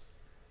secrets.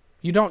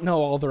 You don't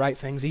know all the right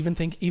things, even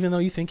though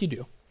you think you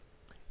do.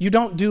 You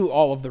don't do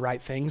all of the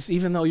right things,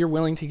 even though you're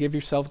willing to give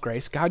yourself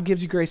grace. God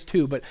gives you grace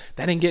too, but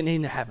that ain't getting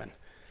into heaven.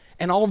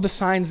 And all of the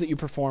signs that you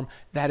perform,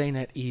 that ain't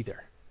it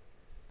either.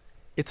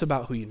 It's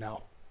about who you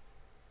know.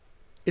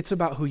 It's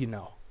about who you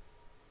know.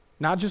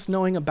 Not just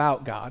knowing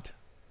about God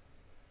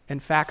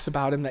and facts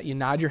about him that you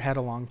nod your head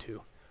along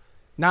to.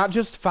 Not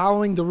just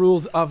following the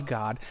rules of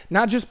God.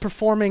 Not just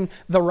performing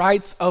the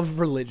rites of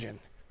religion.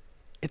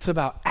 It's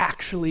about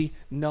actually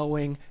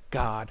knowing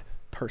God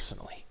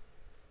personally.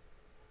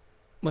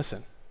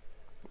 Listen,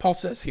 Paul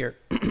says here,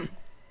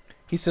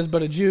 he says,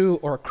 but a Jew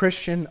or a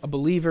Christian, a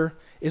believer,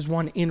 is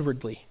one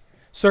inwardly.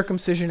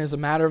 Circumcision is a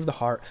matter of the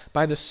heart,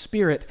 by the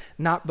Spirit,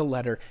 not the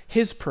letter.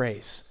 His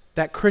praise,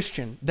 that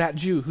Christian, that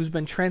Jew who's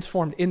been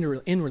transformed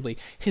inwardly,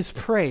 his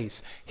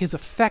praise, his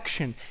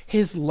affection,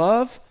 his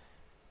love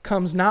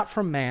comes not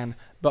from man,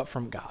 but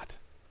from God.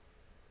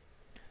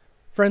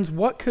 Friends,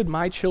 what could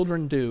my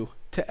children do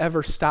to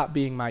ever stop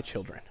being my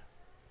children?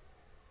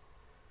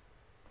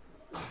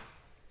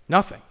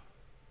 Nothing.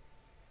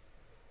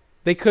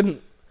 They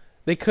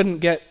couldn't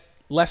get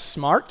less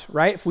smart,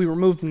 right? If we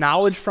removed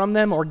knowledge from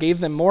them or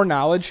gave them more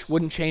knowledge,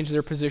 wouldn't change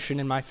their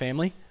position in my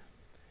family.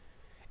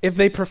 If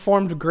they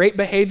performed great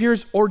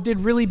behaviors or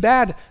did really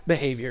bad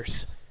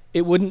behaviors,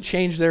 it wouldn't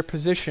change their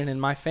position in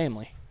my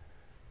family.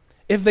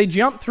 If they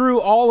jumped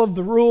through all of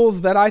the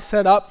rules that I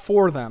set up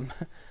for them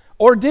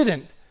or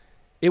didn't,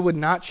 it would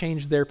not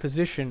change their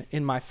position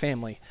in my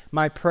family.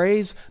 My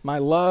praise, my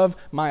love,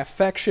 my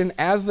affection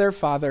as their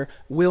father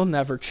will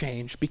never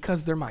change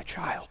because they're my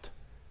child.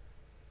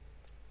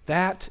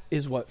 That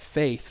is what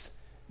faith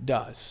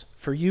does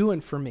for you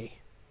and for me.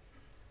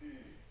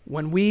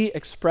 When we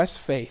express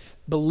faith,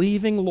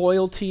 believing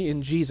loyalty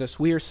in Jesus,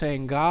 we are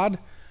saying, God,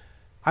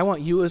 I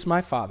want you as my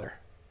father,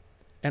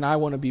 and I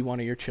want to be one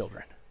of your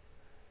children.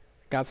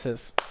 God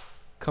says,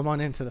 come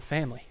on into the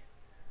family.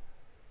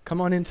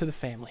 Come on into the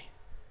family.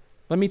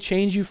 Let me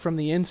change you from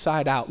the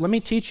inside out. Let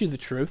me teach you the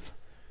truth.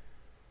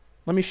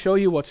 Let me show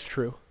you what's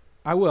true.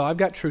 I will. I've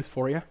got truth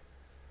for you.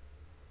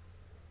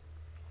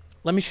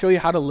 Let me show you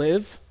how to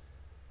live.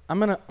 I'm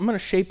gonna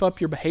shape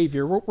up your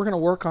behavior. We're going to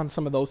work on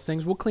some of those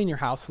things. We'll clean your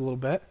house a little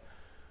bit.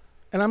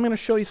 And I'm going to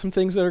show you some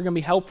things that are going to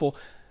be helpful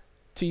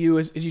to you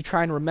as you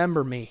try and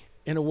remember me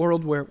in a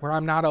world where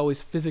I'm not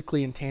always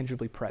physically and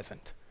tangibly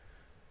present.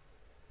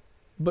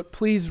 But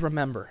please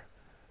remember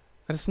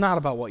that it's not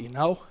about what you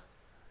know.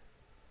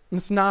 And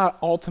it's not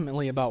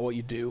ultimately about what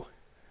you do.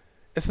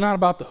 It's not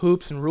about the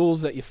hoops and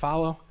rules that you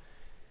follow.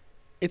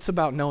 It's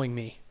about knowing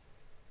me,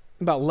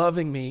 about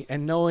loving me,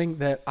 and knowing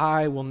that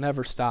I will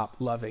never stop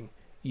loving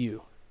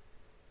you.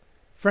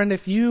 Friend,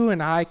 if you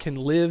and I can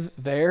live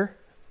there,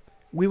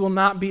 we will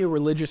not be a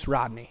religious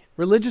Rodney.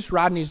 Religious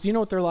Rodneys, do you know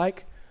what they're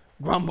like?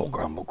 Grumble,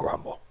 grumble,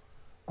 grumble.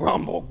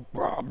 Grumble,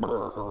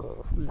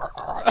 grumble.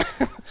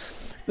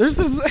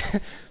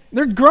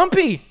 They're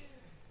grumpy.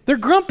 They're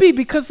grumpy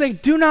because they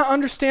do not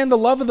understand the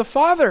love of the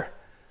Father.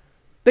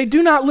 They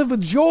do not live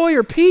with joy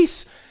or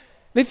peace.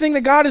 They think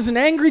that God is an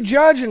angry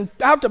judge and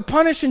out to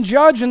punish and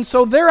judge, and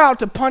so they're out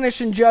to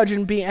punish and judge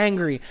and be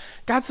angry.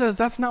 God says,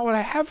 that's not what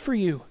I have for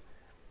you.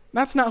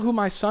 That's not who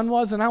my son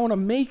was, and I want to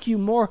make you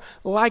more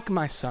like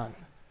my son.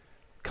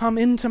 Come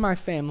into my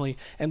family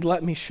and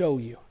let me show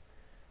you.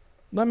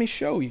 Let me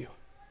show you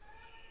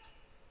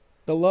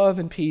the love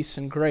and peace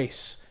and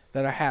grace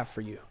that I have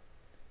for you.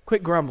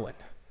 Quit grumbling.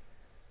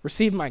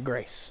 Receive my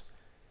grace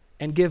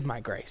and give my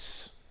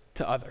grace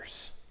to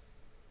others.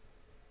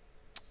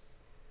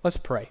 Let's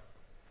pray.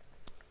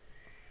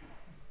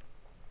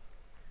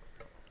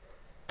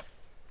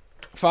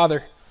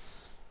 Father,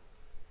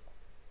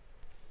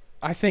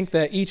 I think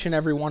that each and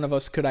every one of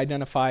us could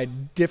identify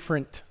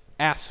different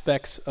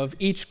aspects of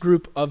each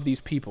group of these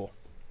people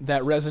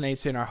that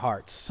resonates in our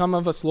hearts. Some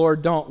of us,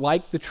 Lord, don't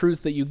like the truths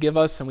that you give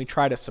us, and we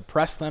try to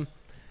suppress them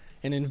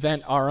and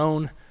invent our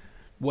own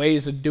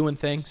ways of doing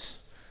things.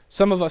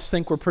 Some of us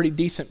think we're pretty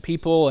decent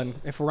people, and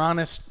if we're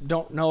honest,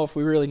 don't know if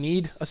we really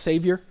need a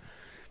Savior.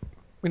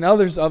 And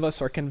others of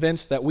us are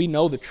convinced that we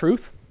know the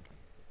truth,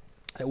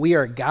 that we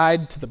are a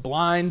guide to the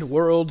blind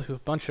world, a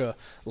bunch of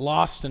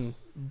lost and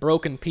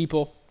broken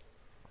people.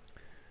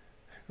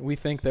 We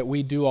think that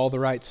we do all the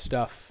right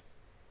stuff,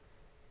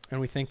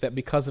 and we think that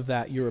because of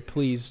that, you are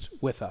pleased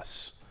with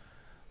us.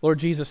 Lord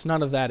Jesus,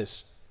 none of that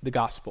is the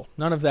gospel.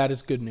 None of that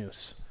is good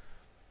news.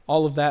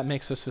 All of that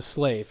makes us a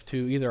slave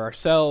to either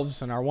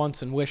ourselves and our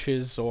wants and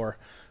wishes, or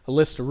a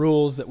list of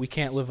rules that we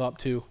can't live up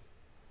to.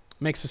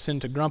 makes us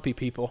into grumpy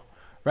people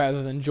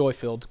rather than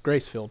joy-filled,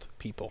 grace-filled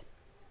people.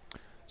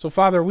 So,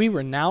 Father, we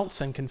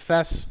renounce and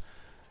confess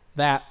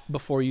that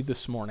before you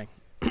this morning.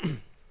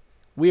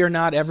 We are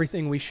not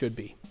everything we should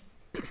be.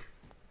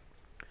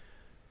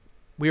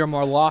 We are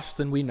more lost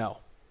than we know.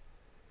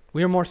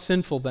 We are more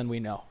sinful than we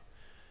know.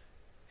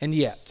 And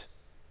yet,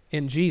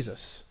 in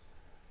Jesus,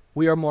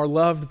 we are more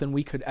loved than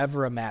we could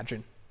ever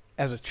imagine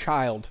as a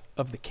child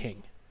of the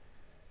King.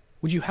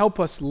 Would you help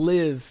us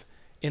live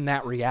in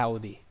that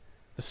reality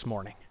this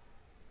morning?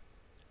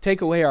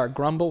 Take away our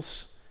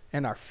grumbles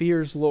and our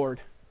fears,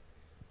 Lord.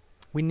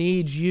 We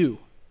need you.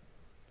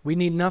 We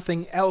need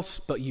nothing else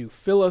but you.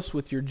 Fill us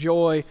with your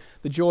joy,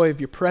 the joy of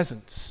your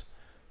presence,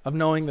 of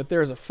knowing that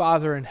there is a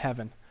Father in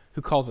heaven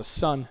who calls us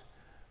son,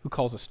 who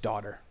calls us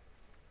daughter.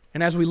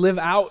 And as we live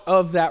out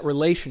of that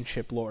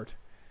relationship, Lord,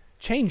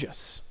 change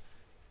us.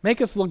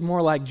 Make us look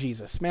more like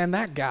Jesus. Man,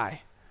 that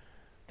guy,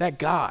 that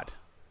God,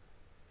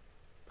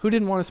 who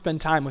didn't want to spend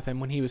time with him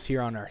when he was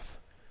here on earth?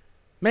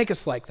 Make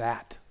us like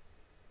that.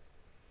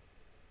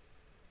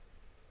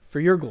 For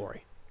your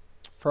glory,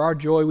 for our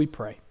joy we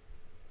pray.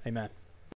 Amen.